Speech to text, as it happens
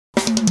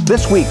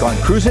This week on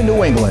Cruisin'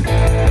 New England.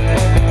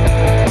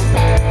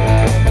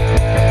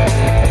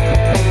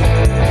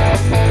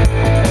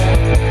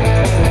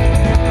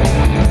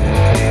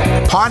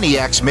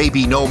 Pontiacs may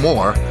be no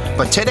more,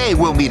 but today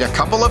we'll meet a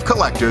couple of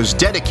collectors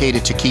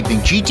dedicated to keeping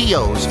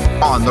GTOs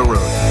on the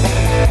road.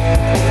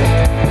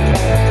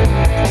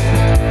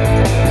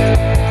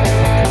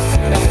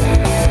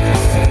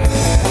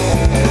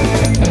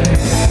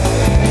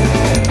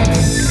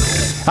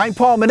 I'm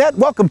Paul Manette.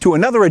 Welcome to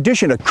another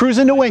edition of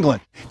Cruisin' New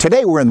England.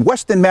 Today we're in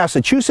Western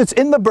Massachusetts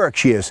in the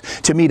Berkshires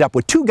to meet up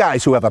with two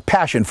guys who have a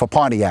passion for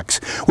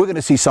Pontiacs. We're going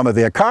to see some of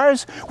their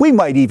cars. We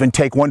might even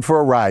take one for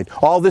a ride.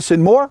 All this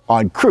and more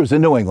on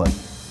Cruisin' New England.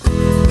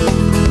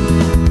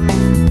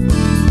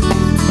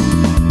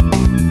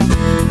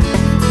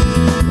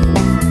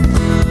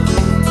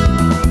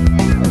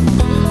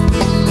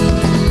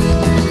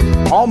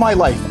 All my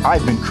life,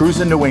 I've been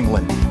cruising New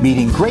England,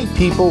 meeting great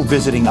people,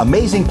 visiting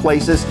amazing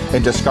places,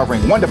 and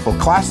discovering wonderful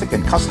classic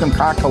and custom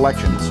car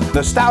collections,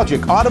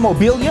 nostalgic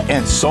automobilia,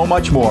 and so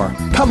much more.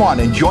 Come on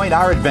and join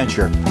our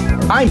adventure.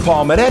 I'm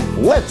Paul Manette.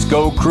 Let's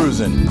go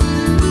cruising.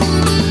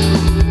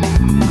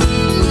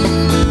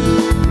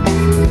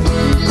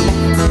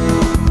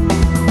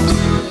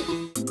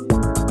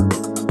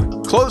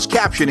 Closed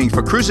captioning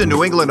for Cruisin'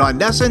 New England on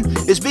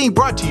Nesson is being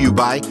brought to you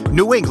by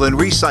New England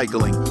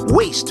Recycling.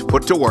 Waste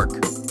put to work.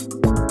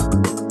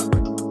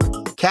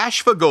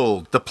 Cash for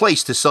Gold, the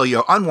place to sell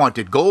your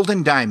unwanted gold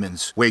and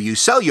diamonds. Where you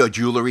sell your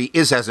jewelry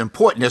is as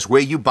important as where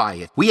you buy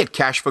it. We at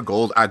Cash for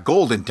Gold are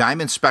gold and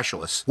diamond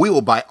specialists. We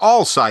will buy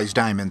all size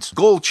diamonds,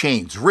 gold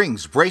chains,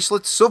 rings,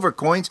 bracelets, silver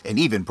coins, and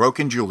even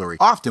broken jewelry.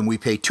 Often we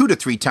pay 2 to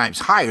 3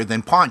 times higher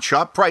than pawn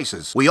shop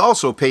prices. We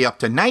also pay up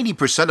to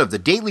 90% of the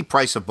daily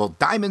price of both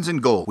diamonds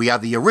and gold. We are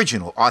the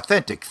original,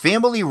 authentic,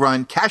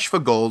 family-run Cash for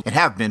Gold and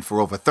have been for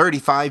over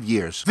 35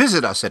 years.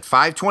 Visit us at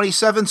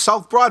 527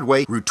 South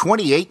Broadway, Route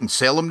 28 in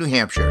Salem, New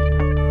Hampshire.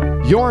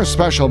 Your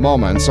special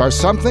moments are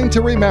something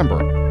to remember.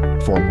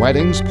 For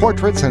weddings,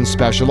 portraits, and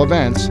special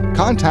events,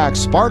 contact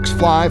Sparks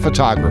Fly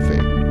Photography.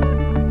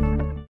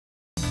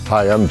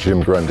 Hi, I'm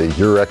Jim Grundy,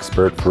 your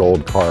expert for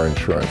old car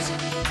insurance.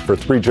 For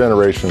 3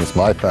 generations,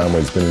 my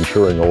family's been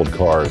insuring old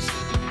cars.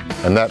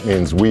 And that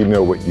means we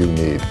know what you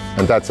need.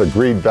 And that's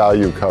agreed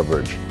value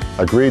coverage.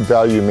 Agreed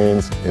value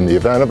means in the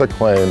event of a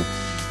claim,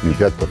 you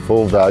get the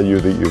full value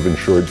that you've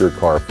insured your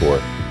car for.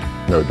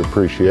 No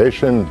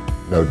depreciation,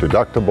 no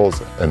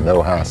deductibles, and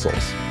no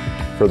hassles.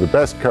 For the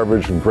best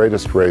coverage and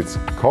greatest rates,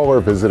 call or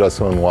visit us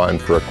online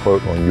for a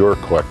quote on your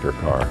collector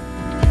car.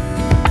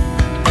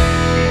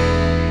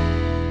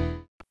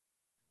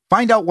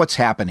 Find out what's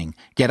happening.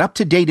 Get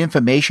up-to-date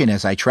information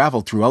as I travel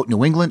throughout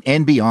New England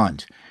and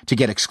beyond. To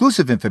get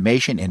exclusive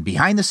information and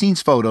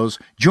behind-the-scenes photos,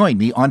 join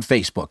me on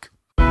Facebook.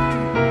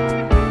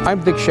 I'm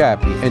Dick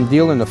Shappy and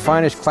deal in the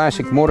finest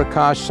classic motor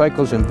cars,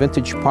 cycles, and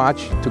vintage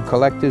parts to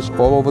collectors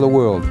all over the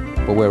world,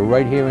 but we're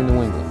right here in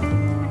New England.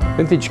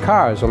 Vintage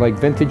cars are like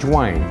vintage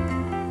wine.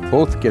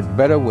 Both get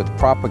better with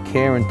proper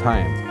care and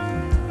time.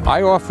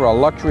 I offer a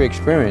luxury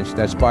experience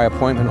that's by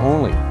appointment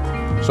only.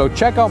 So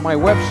check out my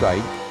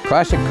website,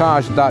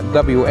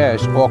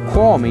 classiccars.ws, or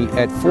call me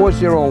at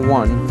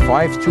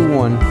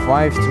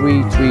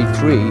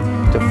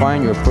 401-521-5333 to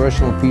find your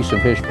personal piece of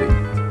history.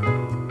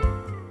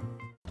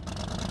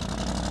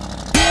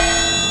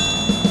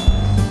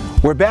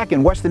 We're back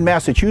in Western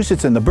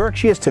Massachusetts in the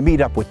Berkshires to meet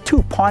up with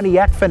 2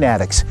 Pontiac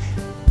fanatics.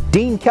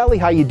 Dean Kelly,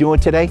 how you doing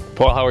today?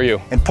 Paul, how are you?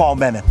 And Paul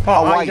Manette.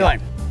 Paul, how are you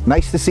doing?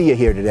 Nice to see you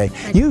here today.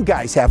 You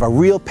guys have a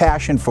real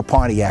passion for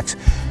Pontiacs.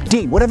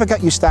 Dean, whatever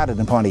got you started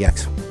in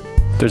Pontiacs?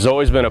 There's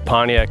always been a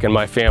Pontiac in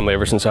my family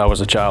ever since I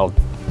was a child.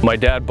 My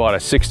dad bought a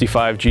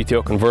 65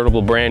 GTO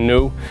convertible brand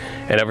new,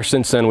 and ever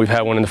since then we've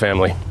had one in the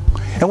family.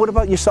 And what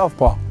about yourself,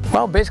 Paul?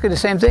 Well, basically the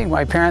same thing.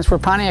 My parents were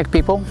Pontiac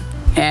people,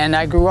 and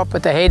I grew up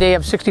with the heyday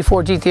of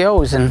 64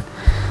 GTOs, and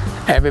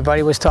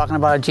everybody was talking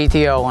about a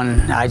GTO,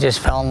 and I just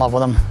fell in love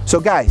with them.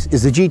 So guys,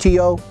 is the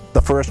GTO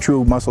the first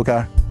true muscle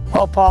car?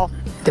 Well, Paul,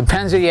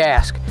 depends who you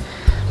ask.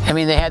 I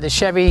mean, they had the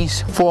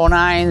Chevys,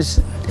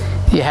 409s,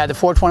 you had the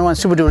 421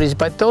 Super Duties,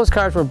 but those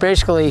cars were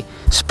basically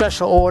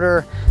special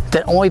order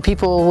that only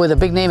people with a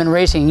big name in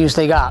racing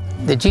usually got.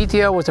 The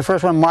GTO was the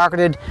first one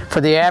marketed for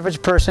the average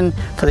person,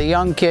 for the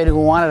young kid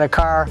who wanted a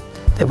car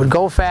that would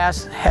go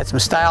fast, had some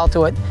style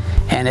to it,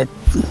 and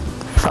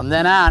from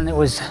then on, it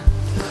was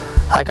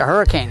like a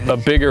hurricane. A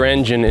bigger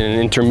engine and an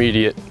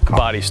intermediate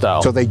body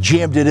style. So they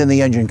jammed it in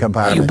the engine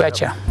compartment. You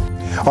betcha.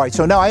 All right,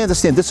 so now I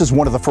understand this is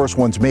one of the first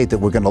ones made that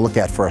we're going to look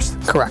at first.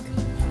 Correct.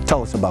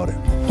 Tell us about it.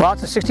 Well,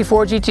 it's a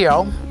 64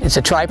 GTO. It's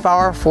a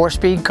tri-power,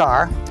 4-speed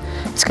car.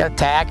 It's got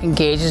tack and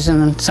gauges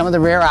and some of the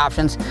rare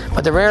options,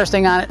 but the rarest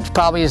thing on it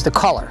probably is the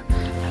color.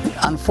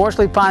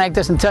 Unfortunately, Pontiac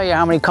doesn't tell you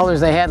how many colors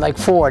they had like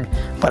Ford,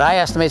 but I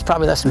estimate it's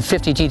probably less than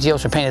 50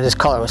 GTOs were painted this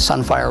color with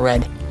Sunfire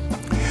Red.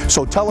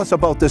 So tell us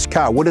about this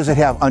car. What does it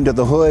have under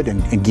the hood?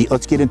 And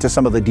let's get into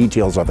some of the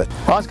details of it.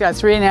 Well, it's got a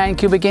 3.9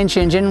 cubic inch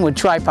engine with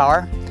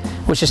tri-power,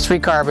 which is 3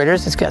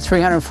 carburetors. It's got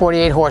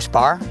 348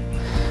 horsepower,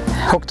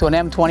 hooked to an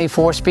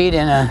M24 speed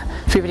and a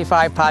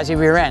 355 posi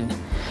rear end.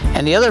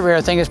 And the other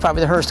rare thing is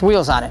probably the Hurst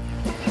wheels on it.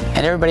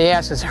 And everybody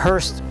asks, is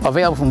Hurst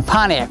available from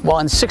Pontiac? Well,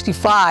 in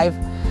 '65,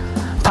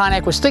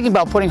 Pontiac was thinking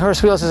about putting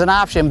Hurst wheels as an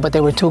option, but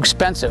they were too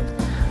expensive.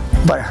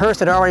 But Hurst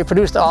had already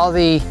produced all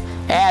the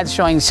ads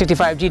showing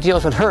 65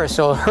 GTOs with Hurst,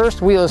 so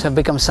Hurst wheels have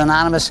become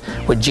synonymous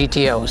with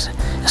GTOs.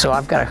 So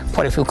I've got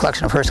quite a few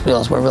collection of Hurst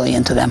wheels. We're really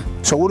into them.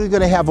 So what are we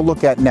going to have a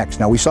look at next?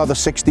 Now we saw the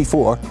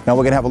 64. Now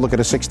we're going to have a look at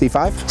a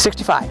 65?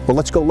 65. Well,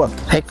 let's go look.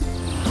 Hey.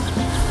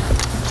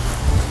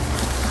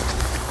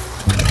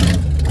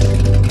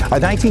 A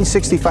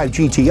 1965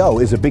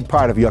 GTO is a big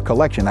part of your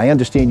collection. I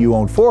understand you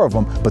own 4 of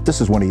them, but this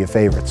is one of your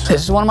favorites.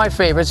 This is one of my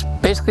favorites,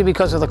 basically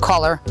because of the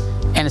color,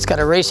 and it's got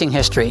a racing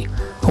history.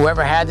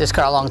 Whoever had this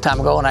car a long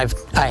time ago, and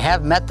I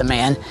have met the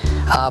man,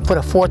 put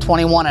a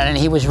 421 in it, and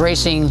he was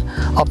racing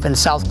up in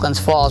South Glens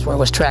Falls where it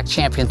was track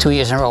champion 2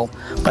 years in a row.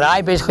 But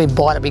I basically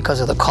bought it because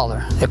of the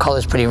color. The color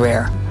is pretty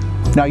rare.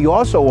 Now you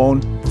also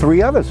own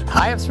 3 others.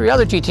 I have 3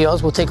 other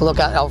GTOs we'll take a look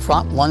at out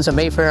front. One's a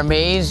Mayfair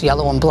Maze,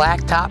 yellow and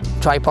black top,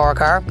 tri-power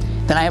car.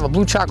 Then I have a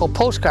blue charcoal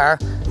post car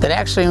that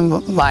actually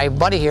my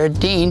buddy here,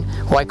 Dean,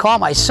 who I call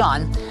my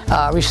son,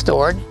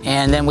 restored,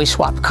 and then we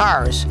swapped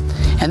cars.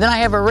 And then I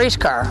have a race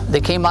car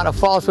that came out of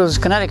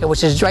Fallsville, Connecticut,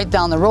 which is right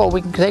down the road.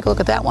 We can take a look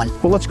at that one.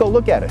 Well, let's go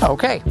look at it.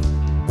 Okay.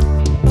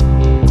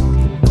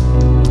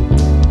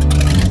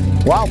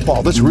 Wow,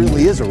 Paul, this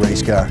really is a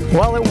race car.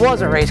 Well, it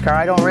was a race car.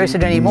 I don't race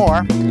it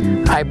anymore.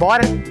 I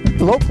bought it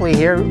locally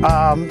here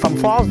from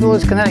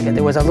Fallsville, Connecticut.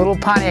 There was a little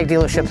Pontiac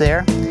dealership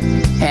there.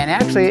 And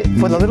actually,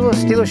 for the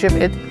littlest dealership,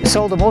 it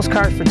sold the most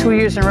cars for 2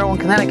 years in a row in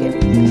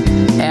Connecticut.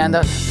 And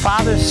the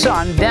father's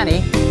son,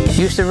 Denny,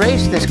 used to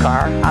race this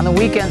car on the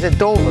weekends at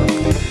Dover.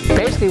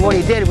 Basically what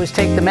he did was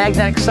take the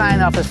magnetic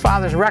sign off his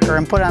father's wrecker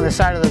and put it on the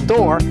side of the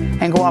door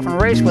and go off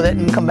and race with it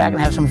and come back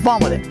and have some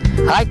fun with it.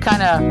 I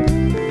kind of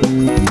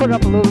put it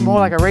up a little more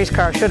like a race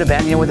car should have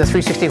been, you know, with the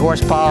 360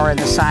 horsepower and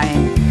the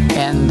sign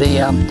and the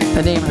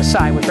name on the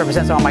side, which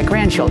represents all my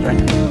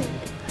grandchildren.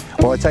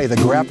 Well, I tell you, the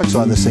graphics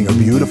on this thing are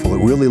beautiful.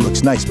 It really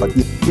looks nice, but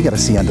you got to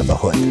see under the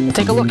hood.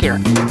 Take a look here.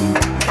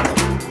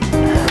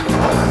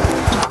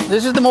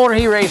 This is the motor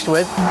he raced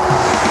with.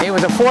 It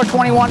was a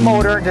 421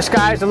 motor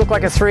disguised to look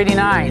like a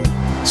 389.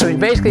 So he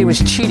basically was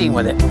cheating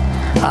with it.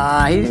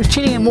 He was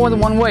cheating in more than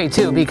one way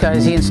too,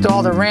 because he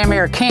installed a ram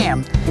air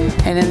cam.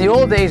 And in the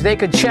old days, they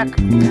could check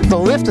the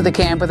lift of the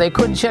cam, but they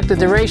couldn't check the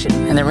duration.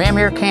 And the ram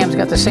air cam's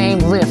got the same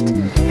lift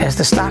as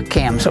the stock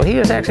cam. So he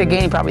was actually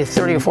gaining probably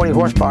 30 or 40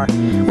 horsepower,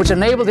 which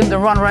enabled him to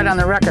run right on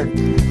the record.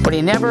 But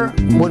he never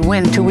would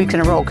win 2 weeks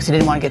in a row because he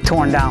didn't want to get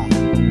torn down.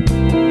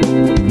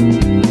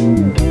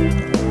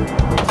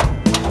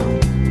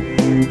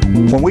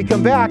 When we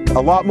come back, a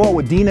lot more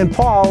with Dean and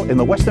Paul in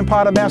the western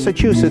part of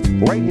Massachusetts,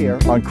 right here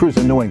on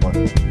Cruisin' New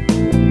England.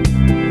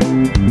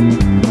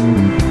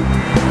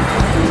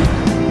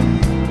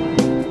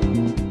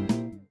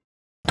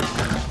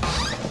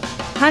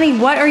 Honey,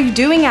 what are you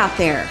doing out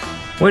there?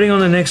 Waiting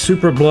on the next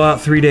super blowout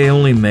 3-day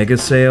only mega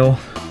sale.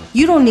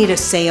 You don't need a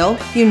sale,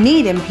 you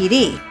need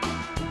MPD.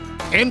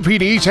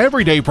 NPD's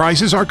everyday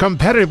prices are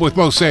competitive with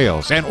most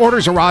sales, and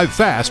orders arrive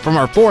fast from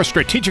our 4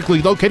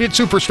 strategically located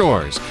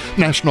superstores.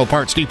 National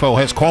Parts Depot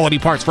has quality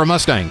parts for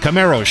Mustang,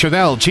 Camaro,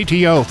 Chevelle,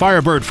 GTO,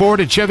 Firebird, Ford,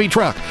 and Chevy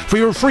truck. For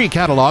your free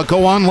catalog,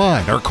 go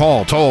online or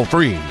call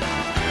toll-free.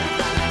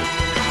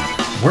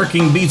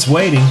 Working beats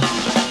waiting.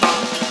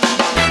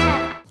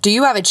 Do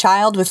you have a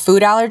child with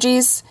food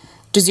allergies?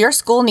 Does your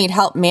school need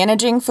help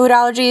managing food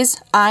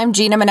allergies? I'm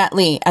Gina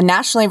Minette-Lee, a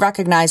nationally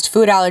recognized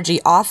food allergy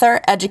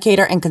author,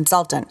 educator, and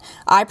consultant.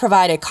 I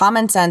provide a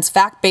common-sense,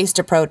 fact-based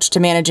approach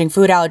to managing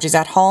food allergies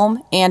at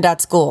home and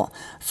at school.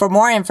 For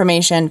more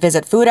information,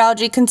 visit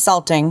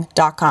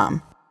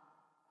foodallergyconsulting.com.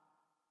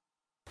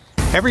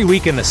 Every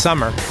week in the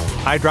summer,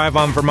 I drive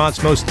on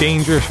Vermont's most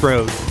dangerous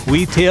road.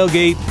 We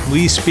tailgate,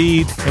 we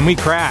speed, and we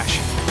crash.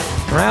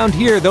 Around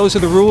here, those are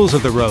the rules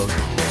of the road.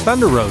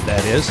 Thunder Road,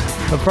 that is.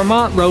 But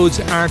Vermont roads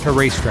aren't a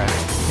racetrack,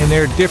 and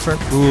there are different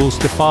rules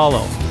to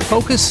follow.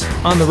 Focus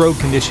on the road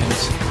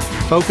conditions.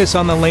 Focus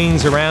on the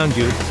lanes around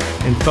you,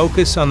 and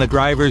focus on the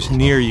drivers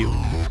near you.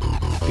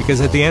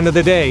 Because at the end of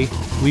the day,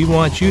 we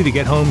want you to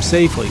get home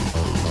safely.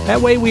 That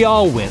way we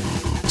all win.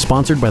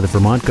 Sponsored by the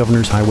Vermont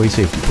Governor's Highway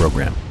Safety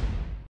Program.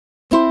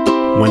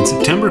 When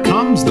September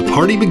comes, the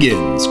party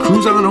begins.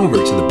 Cruise on over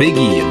to the Big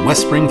E in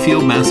West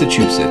Springfield,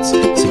 Massachusetts,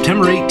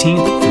 September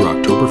 18th through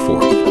October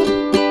 4th.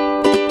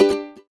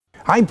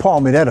 I'm Paul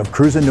Minette of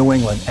Cruisin' New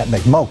England at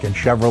McMulkin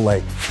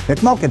Chevrolet.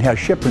 McMulkin has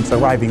shipments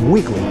arriving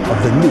weekly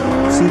of the new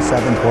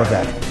C7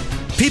 Corvette.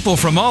 People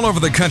from all over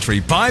the country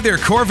buy their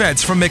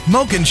Corvettes from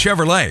McMulkin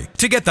Chevrolet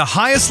to get the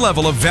highest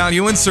level of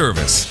value and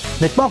service.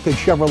 McMulkin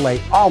Chevrolet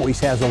always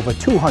has over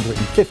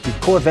 250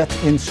 Corvettes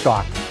in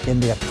stock in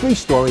their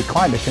 3-story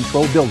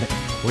climate-controlled building.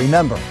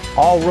 Remember,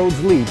 all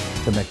roads lead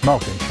to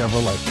McMulkin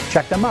Chevrolet.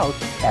 Check them out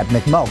at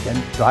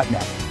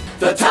mcmulkin.net.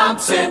 The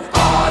Thompson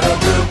Auto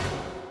Group.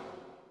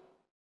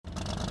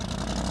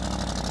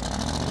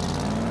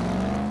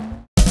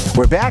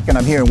 We're back, and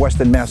I'm here in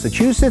Western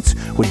Massachusetts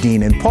with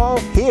Dean and Paul.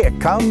 Here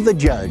come the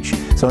judge.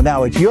 So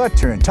now it's your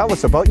turn. Tell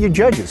us about your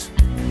judges.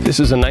 This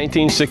is a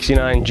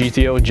 1969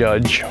 GTO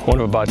Judge, one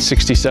of about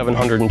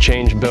 6,700 and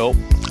change built.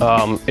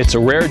 It's a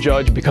rare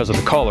Judge because of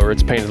the color.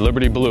 It's painted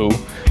Liberty Blue.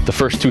 The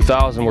first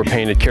 2,000 were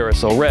painted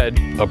Carousel Red,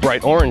 a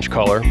bright orange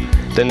color.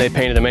 Then they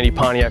painted them any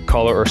Pontiac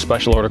color or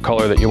special order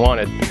color that you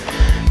wanted.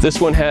 This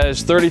one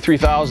has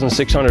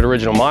 33,600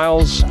 original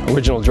miles,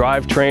 original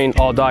drivetrain,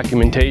 all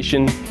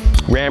documentation,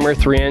 Rammer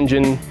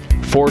 3-engine,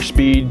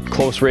 4-speed,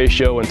 close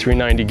ratio, and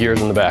 390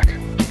 gears in the back.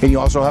 And you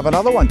also have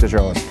another one to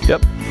show us.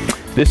 Yep.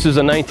 This is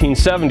a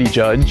 1970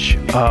 Judge,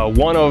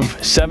 one of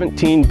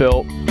 17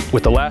 built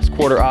with the last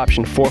quarter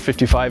option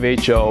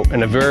 455 HO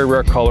and a very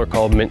rare color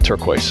called mint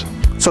turquoise.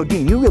 So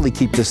Dean, you really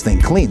keep this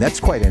thing clean. That's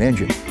quite an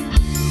engine.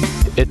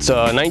 It's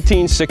a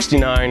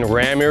 1969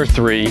 Ram Air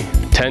 3,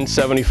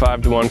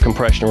 1075-to-1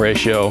 compression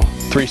ratio,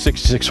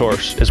 366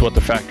 horse is what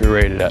the factory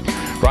rated at.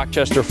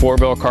 Rochester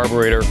 4-barrel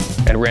carburetor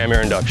and Ram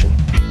Air induction.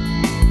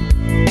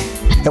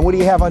 And what do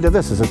you have under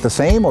this? Is it the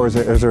same or is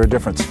there a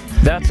difference?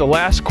 That's the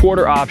last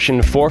quarter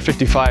option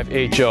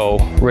 455 HO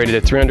rated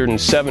at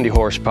 370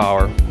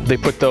 horsepower. They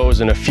put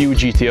those in a few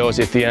GTOs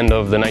at the end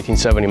of the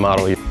 1970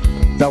 model year.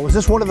 Now, was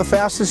this one of the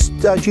fastest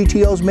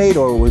GTOs made,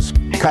 or was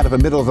kind of a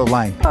middle of the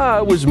line?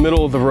 It was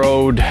middle of the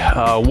road,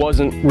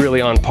 wasn't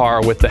really on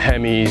par with the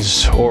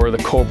Hemis or the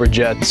Cobra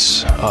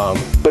Jets,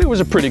 but it was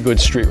a pretty good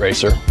street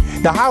racer.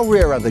 Now, how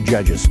rare are the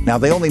Judges? Now,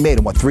 they only made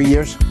them, what, 3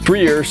 years?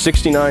 3 years,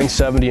 69,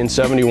 70, and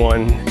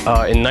 71.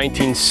 In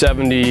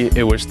 1970,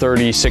 it was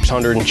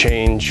 3,600 and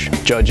change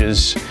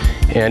Judges,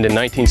 and in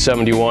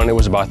 1971, it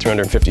was about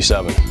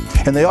 357.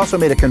 And they also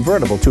made a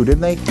convertible too,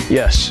 didn't they?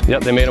 Yes,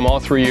 yep, they made them all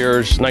 3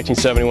 years,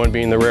 1971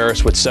 being the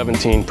rarest with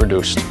 17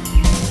 produced.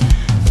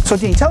 So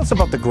Dean, tell us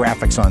about the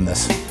graphics on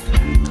this.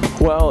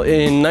 Well,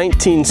 in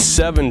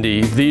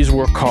 1970, these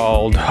were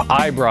called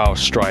eyebrow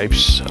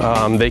stripes.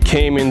 They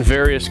came in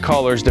various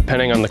colors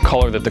depending on the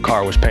color that the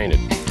car was painted.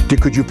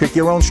 Could you pick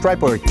your own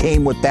stripe, or it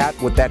came with that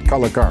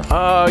color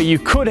car? You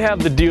could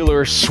have the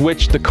dealer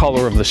switch the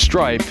color of the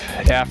stripe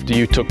after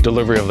you took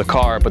delivery of the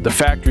car, but the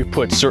factory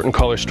put certain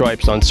color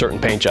stripes on certain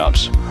paint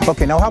jobs.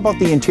 Okay, now how about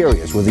the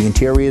interiors? Were the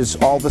interiors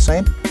all the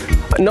same?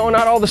 No,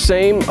 not all the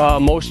same.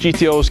 Most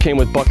GTOs came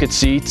with bucket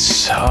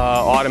seats,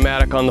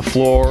 automatic on the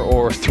floor,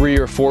 or 3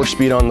 or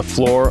 4-speed on the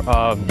floor.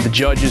 The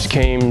Judges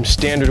came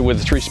standard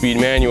with a 3-speed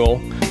manual,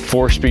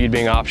 4-speed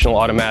being optional,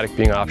 automatic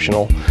being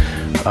optional.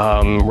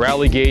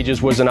 Rally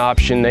gauges was an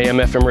option,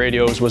 AM/FM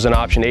radios was an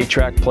option,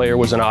 8-track player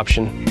was an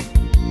option.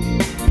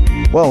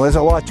 Well, there's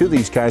a lot to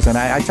these cars, and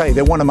I tell you,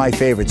 they're one of my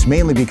favorites,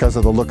 mainly because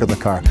of the look of the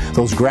car.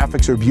 Those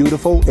graphics are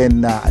beautiful,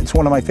 and it's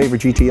one of my favorite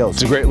GTOs.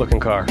 It's a great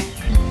looking car.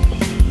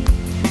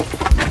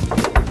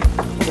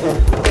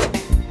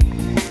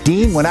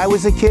 Dean, when I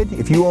was a kid,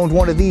 if you owned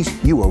one of these,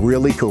 you were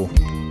really cool.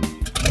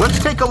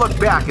 Let's take a look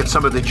back at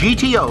some of the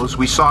GTOs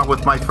we saw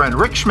with my friend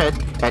Rick Schmidt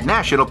at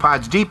National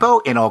Parts Depot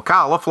in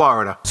Ocala,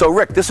 Florida. So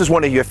Rick, this is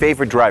one of your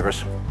favorite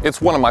drivers.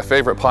 It's one of my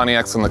favorite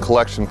Pontiacs in the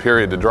collection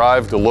period to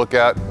drive, to look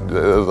at,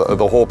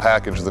 the whole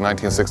package, the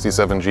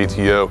 1967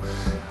 GTO.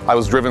 I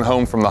was driven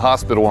home from the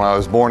hospital when I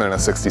was born in a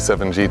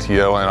 67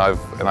 GTO,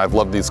 and I've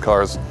loved these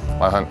cars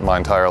my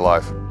entire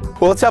life.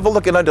 Well, let's have a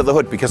look at under the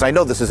hood, because I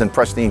know this is in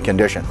pristine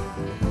condition.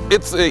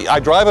 I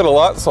drive it a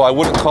lot, so I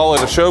wouldn't call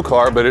it a show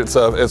car, but it's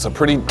a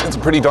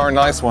pretty darn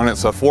nice one.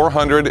 It's a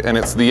 400, and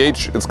it's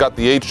got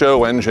the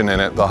HO engine in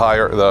it, the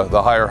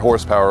higher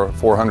horsepower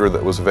 400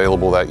 that was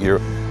available that year.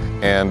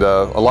 And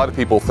a lot of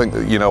people think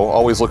that,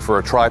 always look for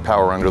a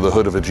tri-power under the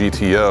hood of a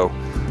GTO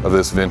of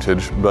this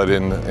vintage, but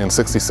in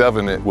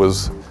 67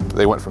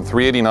 they went from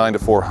 389 to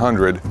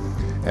 400.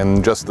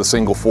 And just the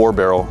single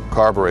 4-barrel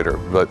carburetor.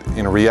 But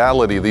in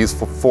reality, these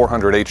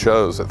 400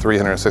 HOs at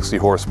 360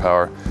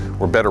 horsepower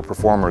were better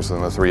performers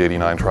than the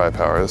 389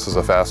 tri-power. This is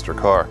a faster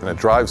car, and it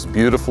drives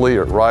beautifully,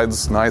 it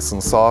rides nice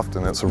and soft,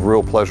 and it's a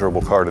real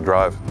pleasurable car to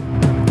drive.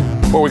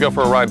 Before we go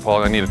for a ride,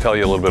 Paul, I need to tell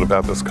you a little bit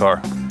about this car.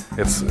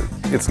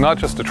 It's not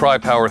just a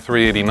tri-power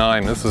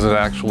 389, this is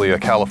actually a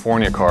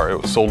California car.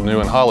 It was sold new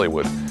in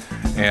Hollywood.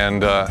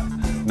 And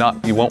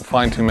you won't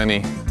find too many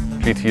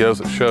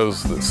GTOs at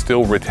shows that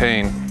still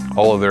retain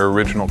all of their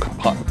original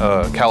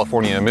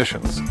California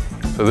emissions.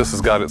 So this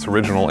has got its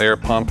original air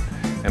pump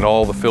and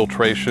all the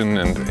filtration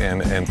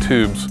and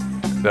tubes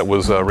that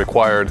was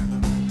required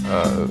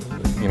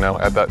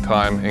at that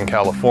time in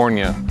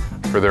California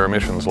for their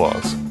emissions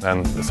laws.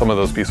 And some of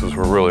those pieces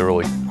were really,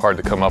 really hard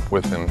to come up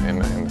with,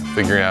 and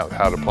figuring out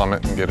how to plumb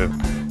it and get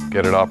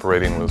it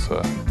operating was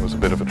a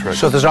bit of a trick.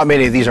 So there's not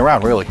many of these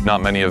around, really?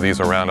 Not many of these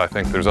around. I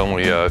think there's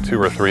only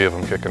 2 or 3 of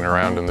them kicking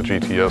around in the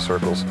GTO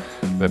circles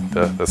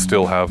that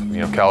still have,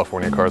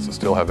 California cars that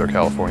still have their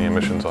California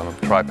emissions on them,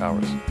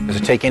 tri-powers. Does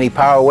it take any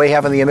power away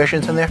having the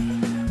emissions in there?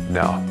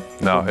 No.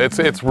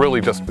 It's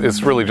really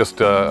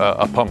just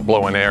a pump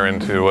blowing air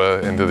into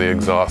the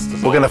exhaust.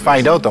 We're going to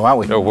find out, though,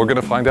 aren't we? Oh, we're going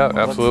to find out.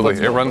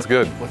 Absolutely, it runs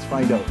good. Let's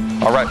find out.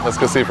 All right, let's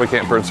go see if we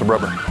can't burn some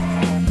rubber.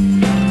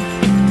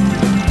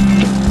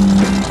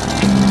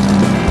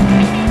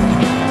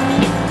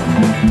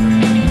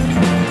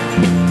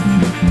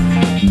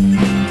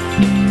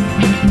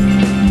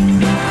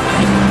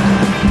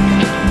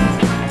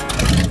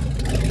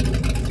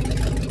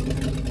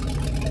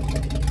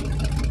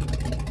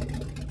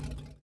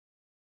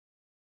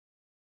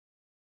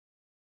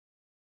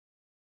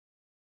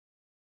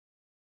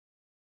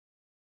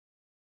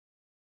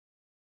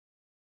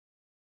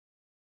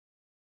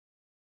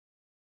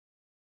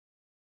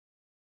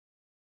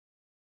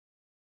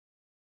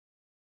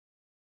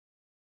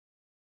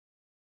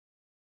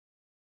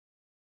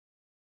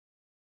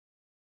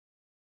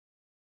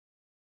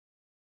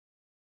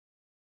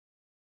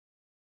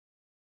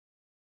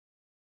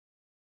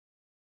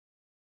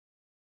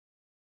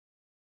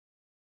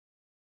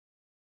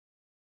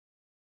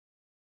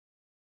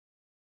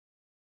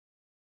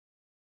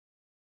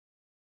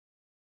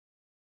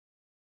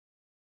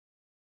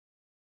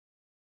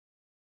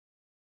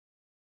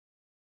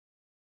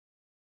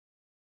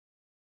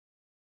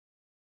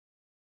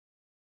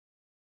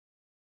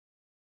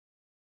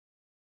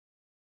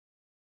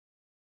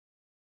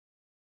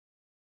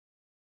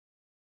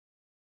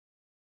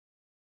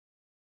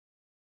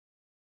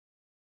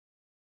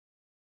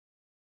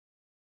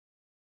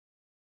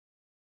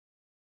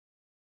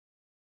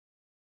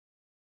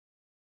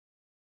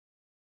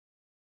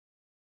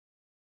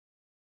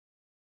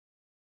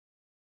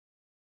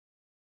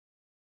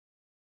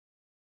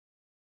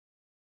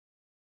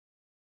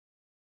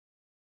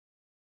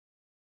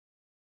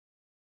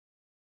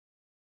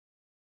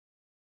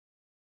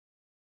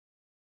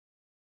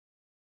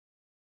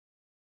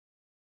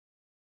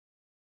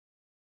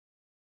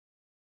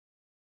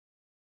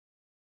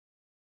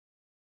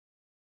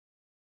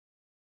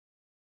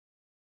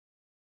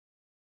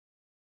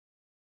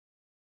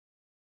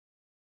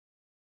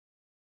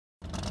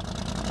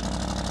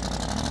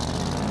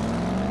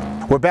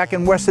 We're back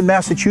in Western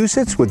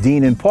Massachusetts with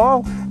Dean and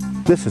Paul.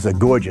 This is a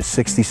gorgeous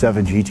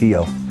 67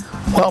 GTO.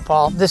 Well,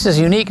 Paul, this is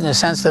unique in the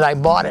sense that I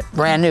bought it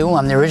brand new.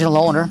 I'm the original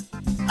owner.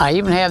 I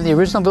even have the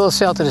original bill of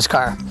sale to this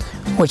car,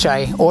 which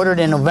I ordered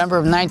in November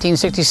of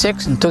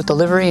 1966 and took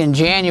delivery in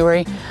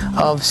January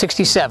of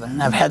 67.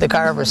 I've had the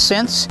car ever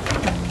since.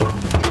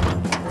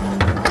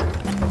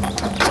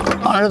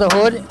 Under the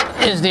hood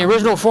is the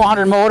original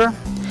 400 motor.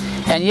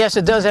 And yes,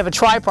 it does have a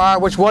tri-power,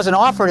 which wasn't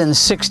offered in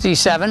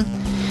 67.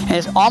 And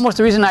it's almost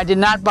the reason I did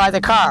not buy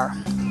the car.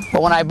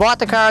 But when I bought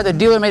the car, the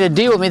dealer made a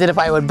deal with me that if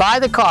I would buy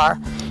the car,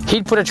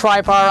 he'd put a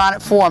tri-power on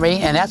it for me,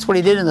 and that's what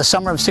he did in the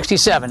summer of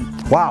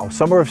 67. Wow,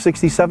 summer of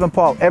 67,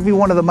 Paul. Every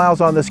one of the miles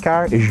on this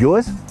car is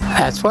yours?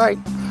 That's right.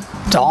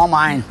 It's all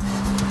mine.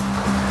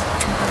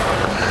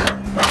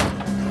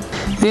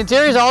 The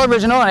interior is all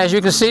original, and as you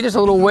can see, there's a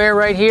little wear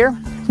right here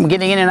from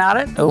getting in and out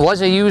of it. It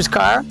was a used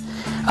car.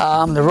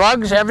 The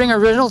rugs, everything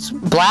original. It's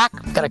black.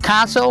 Got a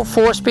console,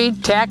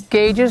 4-speed, tack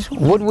gauges,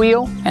 wood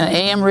wheel, and an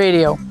AM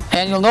radio.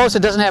 And you'll notice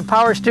it doesn't have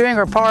power steering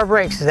or power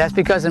brakes. That's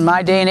because in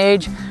my day and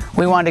age,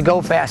 we wanted to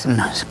go fast, and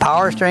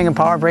power steering and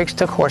power brakes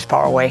took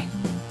horsepower away.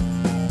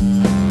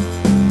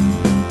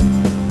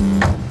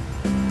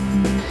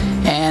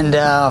 And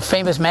a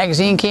famous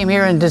magazine came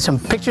here and did some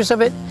pictures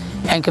of it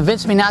and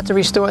convinced me not to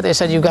restore it. They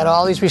said, you've got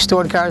all these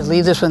restored cars,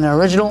 leave this one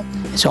original.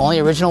 It's only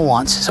original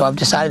once. So I've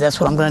decided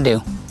that's what I'm going to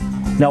do.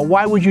 Now,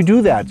 why would you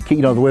do that? You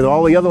know, with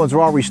all the other ones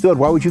are all restored,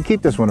 why would you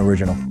keep this one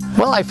original?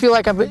 Well, I feel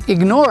like I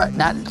ignore it,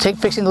 not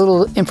fixing the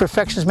little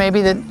imperfections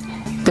maybe that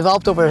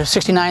developed over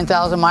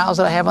 69,000 miles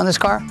that I have on this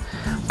car.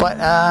 But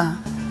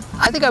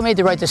I think I made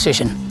the right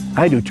decision.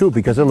 I do too,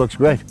 because it looks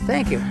great.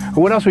 Thank you.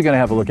 What else are we going to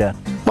have a look at?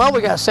 Well,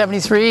 we got a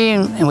 73,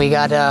 and we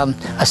got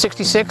a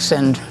 66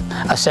 and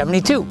a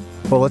 72.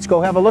 Well, let's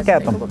go have a look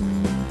at them.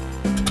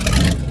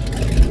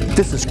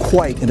 This is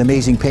quite an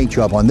amazing paint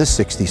job on this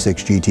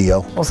 66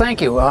 GTO. Well,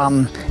 thank you.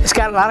 It's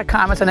got a lot of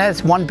comments on it.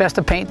 It's won Best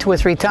of Paint 2 or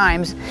 3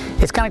 times.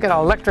 It's kind of got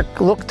an electric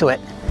look to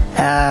it.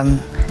 As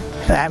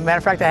a matter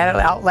of fact, I had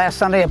it out last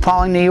Sunday at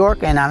Pauling, New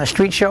York, and on a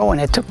street show, and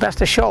it took Best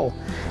of Show.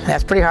 And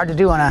that's pretty hard to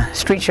do on a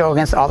street show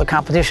against all the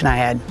competition I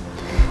had.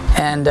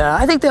 And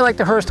I think they like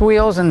the Hurst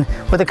wheels, and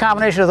with the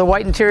combination of the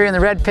white interior and the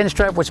red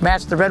pinstripe, which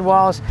matched the red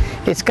walls,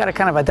 it's got a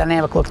kind of a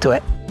dynamic look to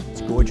it.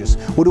 It's gorgeous.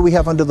 What do we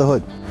have under the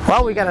hood?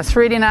 Well, we got a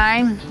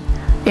 389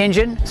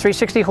 engine,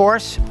 360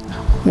 horse,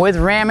 with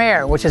ram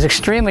air, which is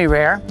extremely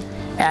rare.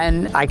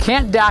 And I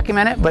can't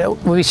document it, but it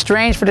would be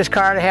strange for this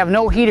car to have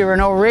no heater or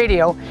no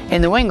radio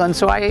in New England,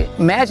 so I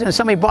imagine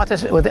somebody bought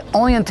this with the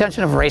only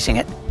intention of racing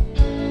it.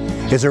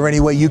 Is there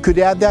any way you could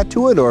add that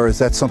to it, or is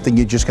that something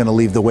you're just going to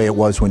leave the way it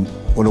was when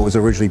it was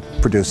originally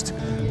produced?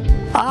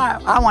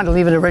 I wanted to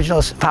leave it original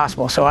as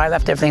possible, so I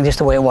left everything just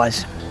the way it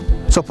was.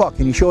 So, Paul,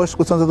 can you show us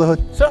what's under the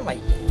hood? Certainly.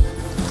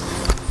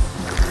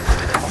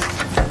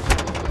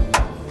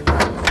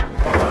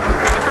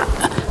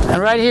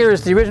 And right here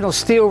is the original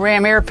steel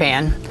ram air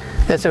pan.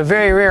 That's a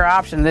very rare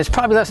option. There's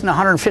probably less than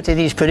 150 of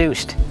these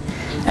produced.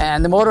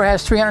 And the motor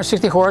has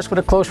 360 horse with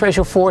a close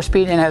ratio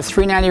 4-speed and has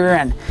 390 rear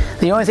end.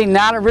 The only thing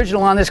not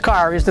original on this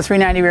car is the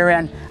 390 rear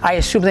end. I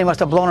assume they must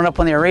have blown it up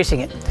when they were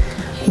racing it.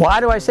 Why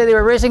do I say they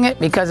were racing it?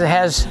 Because it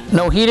has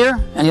no heater,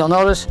 and you'll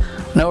notice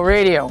no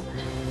radio.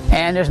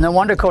 And there's no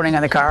undercoating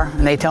on the car,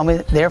 and they tell me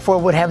therefore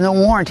would have no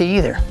warranty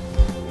either.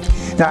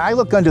 Now, I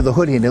look under the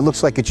hood here, and it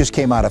looks like it just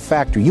came out of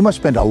factory. You must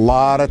spend a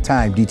lot of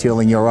time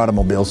detailing your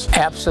automobiles.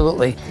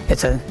 Absolutely.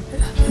 It's a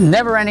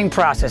never-ending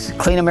process.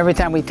 Clean them every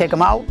time we take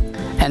them out,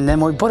 and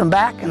then we put them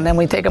back, and then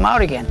we take them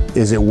out again.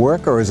 Is it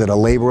work, or is it a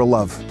labor of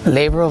love?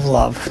 Labor of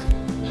love.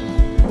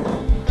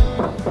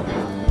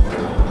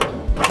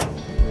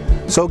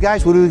 So,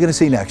 guys, what are we going to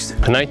see next?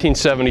 A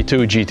 1972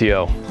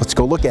 GTO. Let's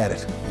go look at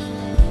it.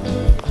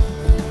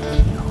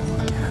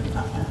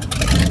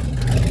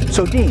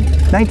 So, Dean,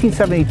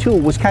 1972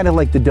 was kind of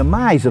like the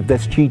demise of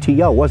this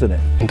GTO, wasn't it?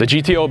 The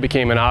GTO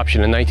became an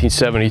option in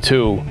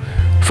 1972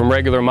 from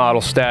regular model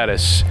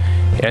status,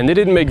 and they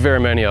didn't make very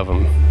many of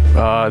them.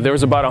 There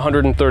was about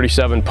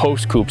 137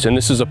 post coupes, and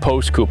this is a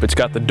post coupe. It's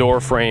got the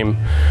door frame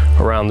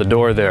around the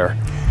door there.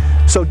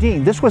 So,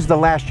 Dean, this was the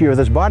last year of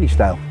this body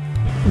style.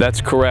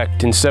 That's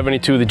correct. In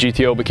 72, the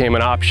GTO became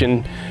an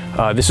option.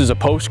 This is a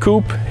post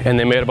coupe, and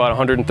they made about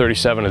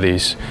 137 of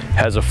these.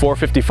 Has a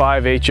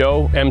 455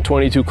 HO,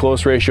 M22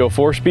 close ratio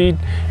 4-speed,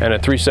 and a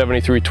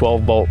 373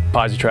 12-bolt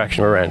posi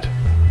traction rear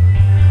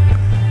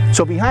end.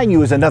 So behind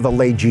you is another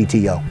late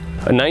GTO.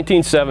 A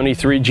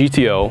 1973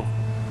 GTO,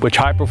 which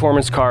high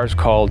performance cars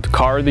called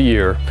Car of the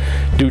Year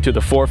due to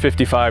the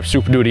 455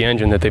 Super Duty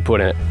engine that they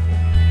put in it.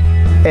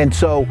 And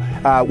so,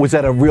 was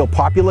that a real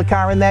popular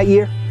car in that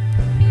year?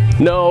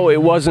 No,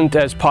 it wasn't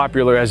as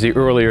popular as the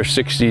earlier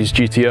 60s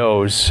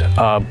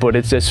GTOs, but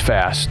it's as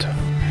fast.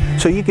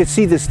 So you could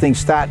see this thing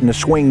starting to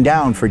swing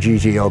down for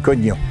GTO,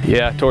 couldn't you?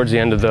 Yeah, towards the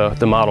end of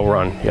the model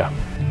run, yeah.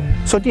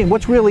 So Dean,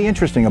 what's really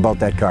interesting about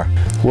that car?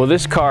 Well,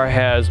 this car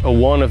has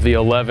one of the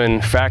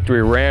 11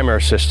 factory ram air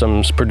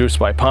systems produced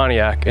by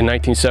Pontiac in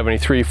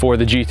 1973 for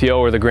the GTO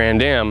or the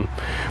Grand Am,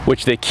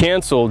 which they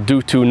canceled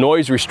due to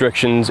noise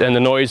restrictions and the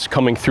noise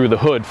coming through the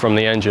hood from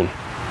the engine.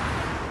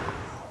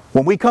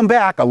 When we come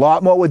back, a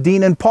lot more with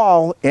Dean and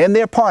Paul and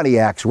their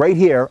Pontiacs right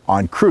here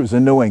on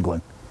Cruisin' New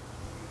England.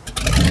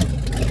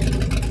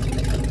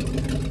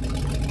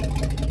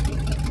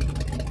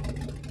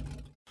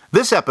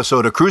 This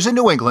episode of Cruisin'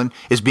 New England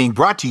is being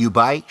brought to you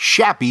by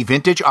Shappy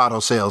Vintage Auto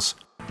Sales.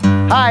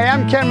 Hi,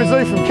 I'm Ken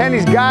Mazzilli from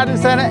Kenny's Garden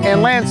Center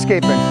and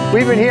Landscaping.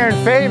 We've been here in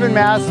Fairhaven,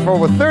 Mass for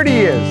over 30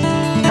 years.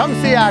 Come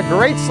see our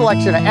great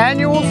selection of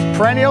annuals,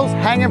 perennials,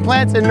 hanging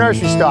plants, and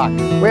nursery stock.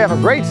 We have a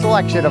great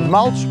selection of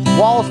mulch,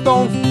 wall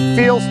stone,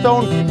 field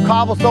stone,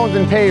 cobblestones,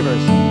 and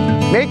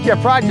pavers. Make your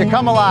project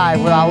come alive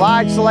with our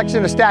large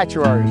selection of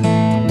statuary.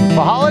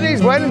 For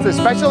holidays, weddings, and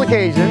special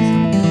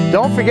occasions,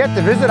 don't forget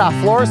to visit our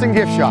florist and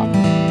gift shop.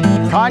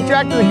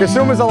 Contractors and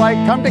consumers alike,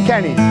 come to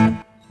Kenny's.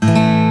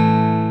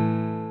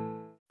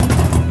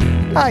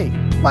 Hi,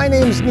 my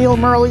name is Neil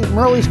Murley,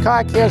 Murley's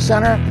Car Care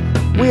Center.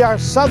 We are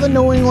Southern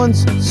New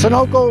England's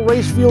Sunoco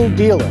race fuel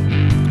dealer.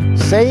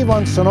 Save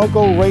on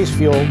Sunoco race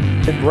fuel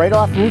right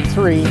off Route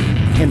 3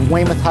 in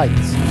Weymouth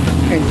Heights.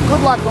 And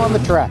good luck on the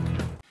track.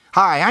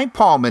 Hi, I'm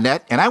Paul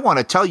Manette, and I want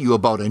to tell you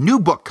about a new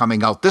book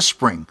coming out this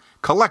spring,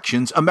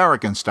 Collections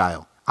American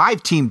Style.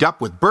 I've teamed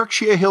up with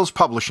Berkshire Hills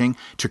Publishing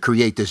to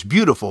create this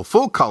beautiful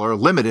full-color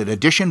limited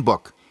edition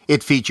book.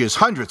 It features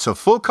hundreds of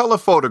full-color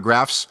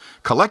photographs,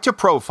 collector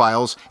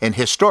profiles, and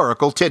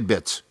historical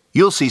tidbits.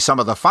 You'll see some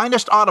of the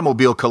finest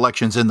automobile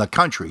collections in the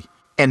country,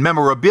 and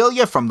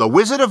memorabilia from The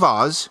Wizard of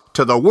Oz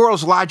to the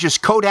world's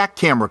largest Kodak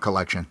camera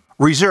collection.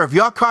 Reserve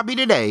your copy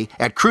today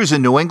at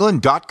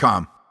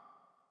cruisinnewengland.com.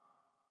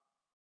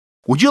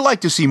 Would you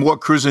like to see more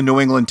Cruisin' New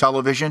England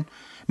television?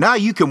 Now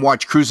you can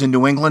watch Cruisin'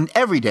 New England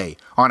every day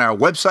on our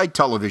website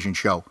television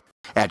show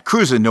at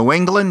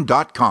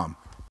cruisinnewengland.com.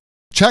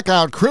 Check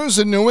out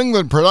Cruisin' New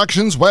England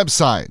Productions'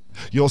 website.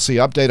 You'll see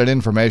updated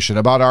information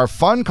about our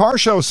fun car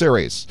show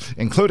series,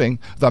 including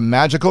the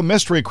Magical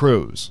Mystery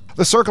Cruise,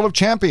 the Circle of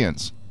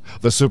Champions,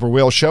 the Super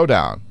Wheel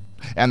Showdown,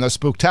 and the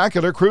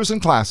Spooktacular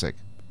Cruisin' Classic.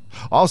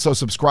 Also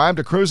subscribe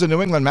to Cruisin'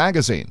 New England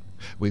magazine.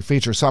 We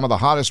feature some of the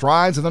hottest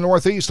rides in the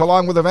Northeast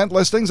along with event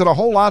listings and a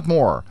whole lot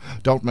more.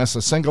 Don't miss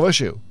a single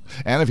issue.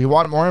 And if you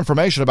want more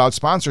information about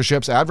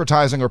sponsorships,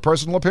 advertising, or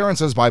personal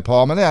appearances by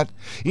Paul Manette,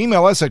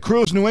 email us at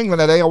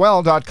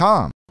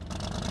cruisenewengland@aol.com.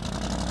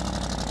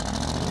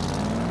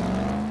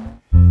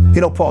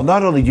 You know, Paul,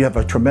 not only do you have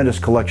a tremendous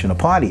collection of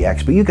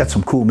Pontiacs, but you got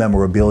some cool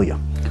memorabilia.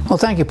 Well,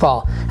 thank you,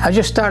 Paul. I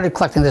just started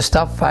collecting this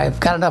stuff. I've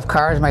got enough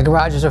cars, my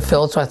garages are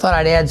filled, so I thought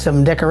I'd add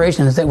some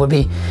decorations that would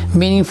be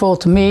meaningful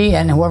to me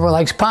and whoever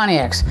likes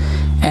Pontiacs.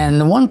 And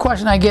the one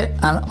question I get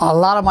on a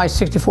lot of my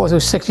 64 through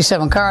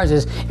 67 cars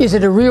is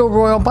it a real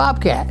Royal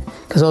Bobcat?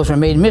 Because those were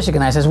made in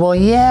Michigan. I says, well,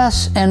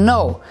 yes and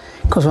no.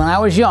 Because when I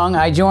was young,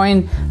 I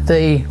joined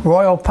the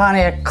Royal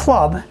Pontiac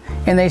Club,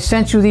 and they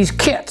sent you these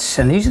kits,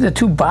 and these are the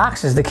two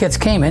boxes the kits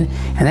came in,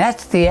 and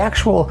that's the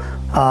actual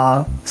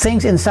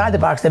things inside the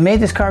box that made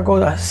this car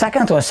go a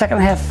second to a second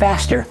and a half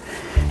faster,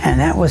 and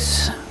that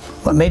was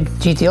what made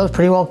GTOs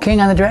pretty well king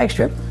on the drag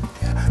strip.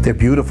 They're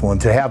beautiful, and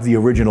to have the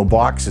original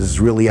boxes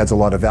really adds a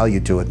lot of value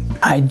to it.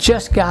 I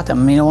just got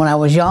them. You know, when I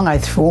was young, I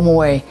threw them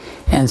away,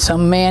 and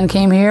some man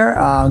came here,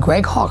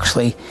 Greg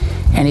Hawksley,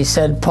 and he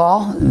said,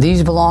 Paul,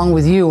 these belong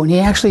with you, and he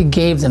actually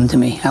gave them to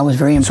me. I was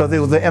very impressed. So they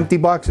were the empty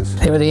boxes?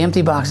 They were the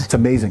empty boxes. It's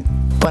amazing.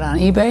 But on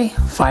eBay,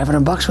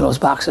 $500 for those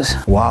boxes.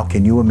 Wow,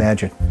 can you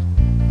imagine?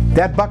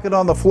 That bucket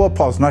on the floor,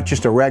 Paul, is not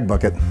just a rag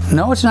bucket.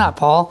 No, it's not,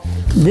 Paul.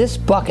 This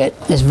bucket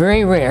is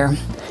very rare.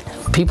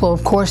 People,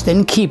 of course,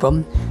 didn't keep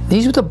them.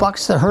 These were the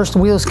buckets that Hurst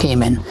wheels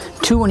came in,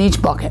 2 in each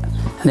bucket,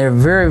 and they're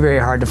very, very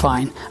hard to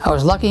find. I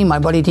was lucky my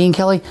buddy Dean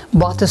Kelly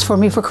bought this for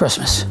me for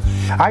Christmas.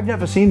 I've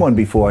never seen one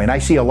before, and I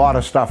see a lot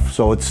of stuff,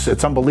 so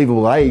it's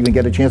unbelievable I even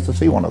get a chance to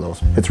see one of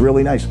those. It's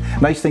really nice.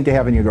 Nice thing to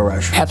have in your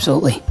garage.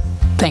 Absolutely.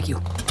 Thank you.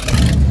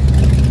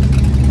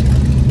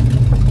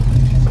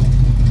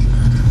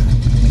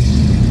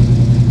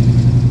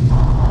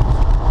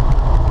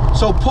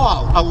 So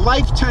Paul, a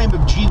lifetime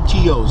of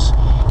GTOs.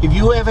 Have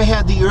you ever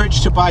had the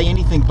urge to buy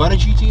anything but a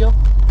GTO?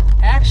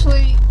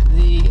 Actually,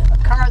 the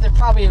car that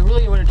probably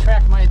really would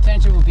attract my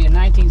attention would be a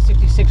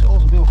 1966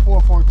 Oldsmobile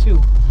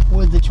 442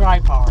 with the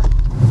tri-power.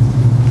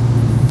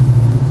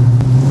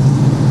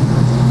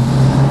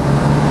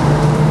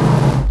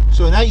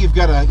 So now you've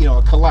got a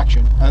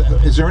collection.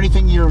 Is there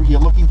anything you're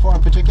looking for in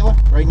particular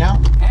right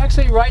now?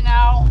 Actually, right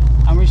now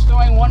I'm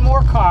restoring one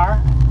more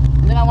car,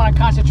 and then I want to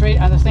concentrate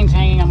on the things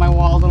hanging on my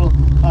wall, little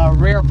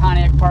rare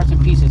Pontiac parts and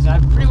pieces.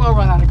 I've pretty well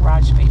run out of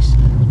garage space.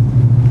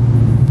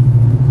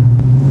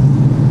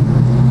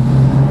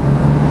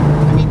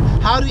 I mean,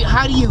 how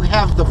do you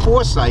have the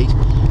foresight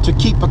to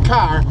keep a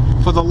car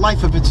for the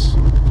life of its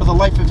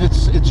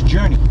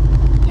journey?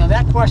 You know,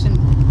 that question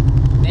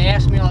they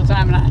ask me all the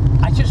time,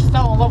 and I just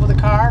fell in love with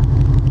the car,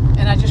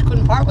 and I just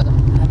couldn't part with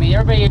them. I mean,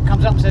 everybody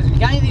comes up and says, "You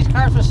got any of these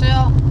cars for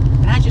sale?"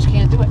 and I just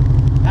can't do it.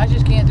 I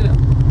just can't do it.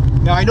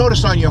 Now, I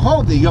noticed on your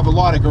home that you have a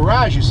lot of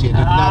garages here.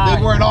 Now,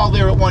 they weren't all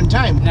there at one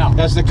time. No.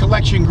 As the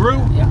collection grew?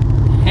 Yeah.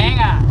 Hang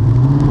on.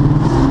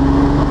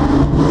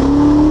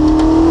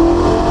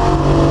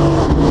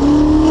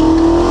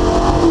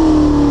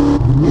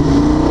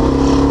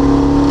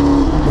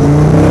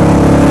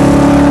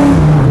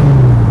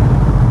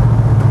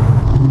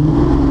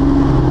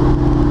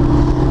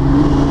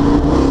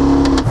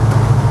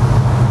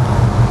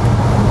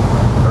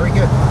 Very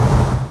good.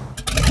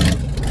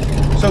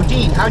 So,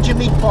 Dean, how'd you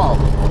meet Paul?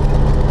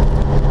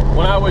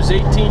 When I was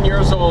 18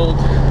 years old,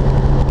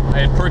 I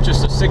had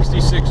purchased a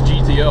 66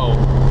 GTO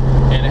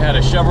and it had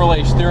a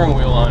Chevrolet steering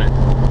wheel on it.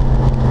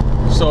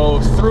 So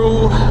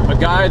through a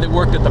guy that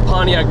worked at the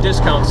Pontiac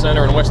Discount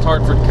Center in West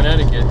Hartford,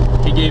 Connecticut,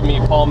 he gave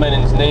me Paul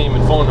Mennon's name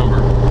and phone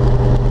number.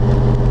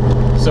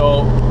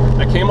 So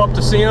I came up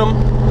to see him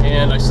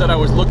and I said I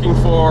was looking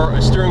for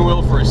a steering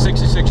wheel for a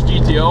 66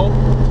 GTO.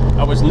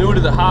 I was new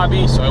to the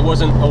hobby, so I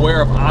wasn't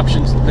aware of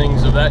options and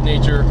things of that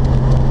nature.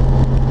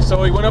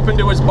 So he went up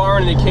into his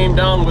barn and he came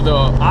down with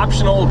an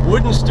optional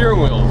wooden steering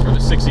wheel for the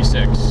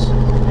 66.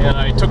 And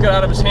I took it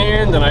out of his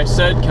hand and I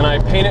said, can I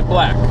paint it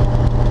black?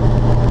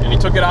 And he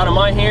took it out of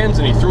my hands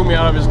and he threw me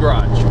out of his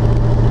garage.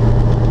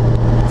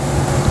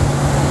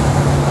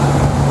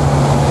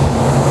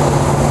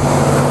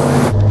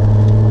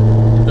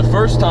 The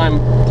first time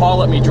Paul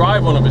let me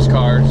drive one of his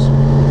cars,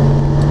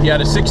 he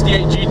had a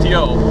 68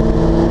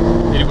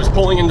 GTO that he was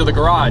pulling into the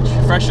garage,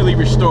 freshly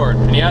restored.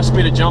 And he asked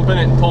me to jump in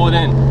it and pull it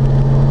in.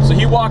 So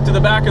he walked to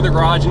the back of the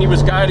garage and he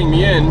was guiding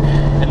me in,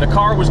 and the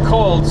car was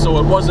cold, so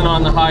it wasn't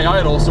on the high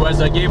idle. So as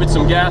I gave it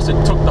some gas, it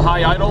took the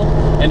high idle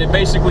and it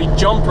basically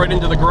jumped right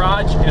into the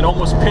garage and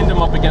almost pinned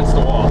him up against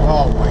the wall.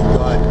 Oh my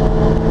God.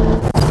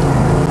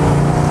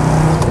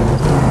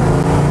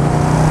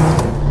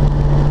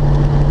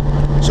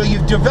 So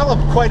you've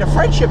developed quite a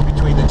friendship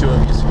between the two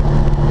of you.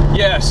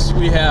 Yes,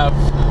 we have.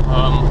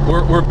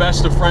 We're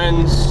best of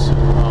friends.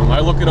 I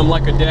look at him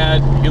like a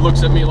dad. He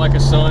looks at me like a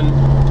son.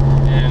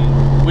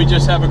 And we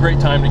just have a great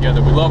time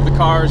together. We love the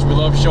cars. We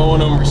love showing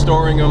them,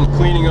 restoring them,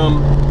 cleaning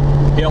them.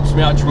 He helps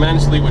me out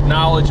tremendously with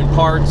knowledge and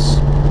parts.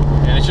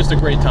 And it's just a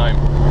great time.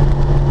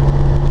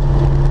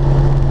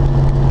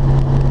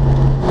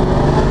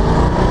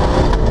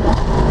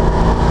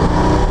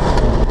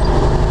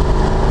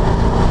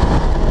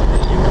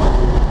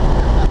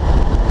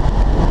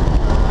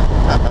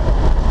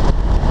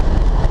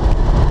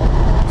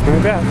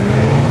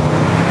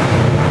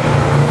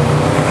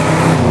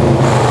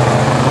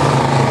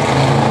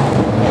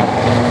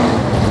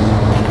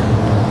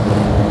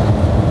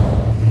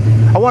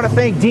 I want to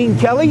thank Dean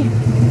Kelly.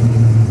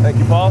 Thank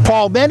you, Paul.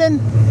 Paul Menon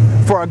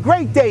for a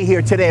great day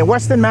here today in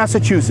Western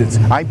Massachusetts.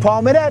 I'm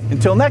Paul Minette.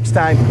 Until next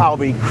time, I'll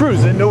be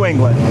cruising New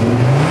England.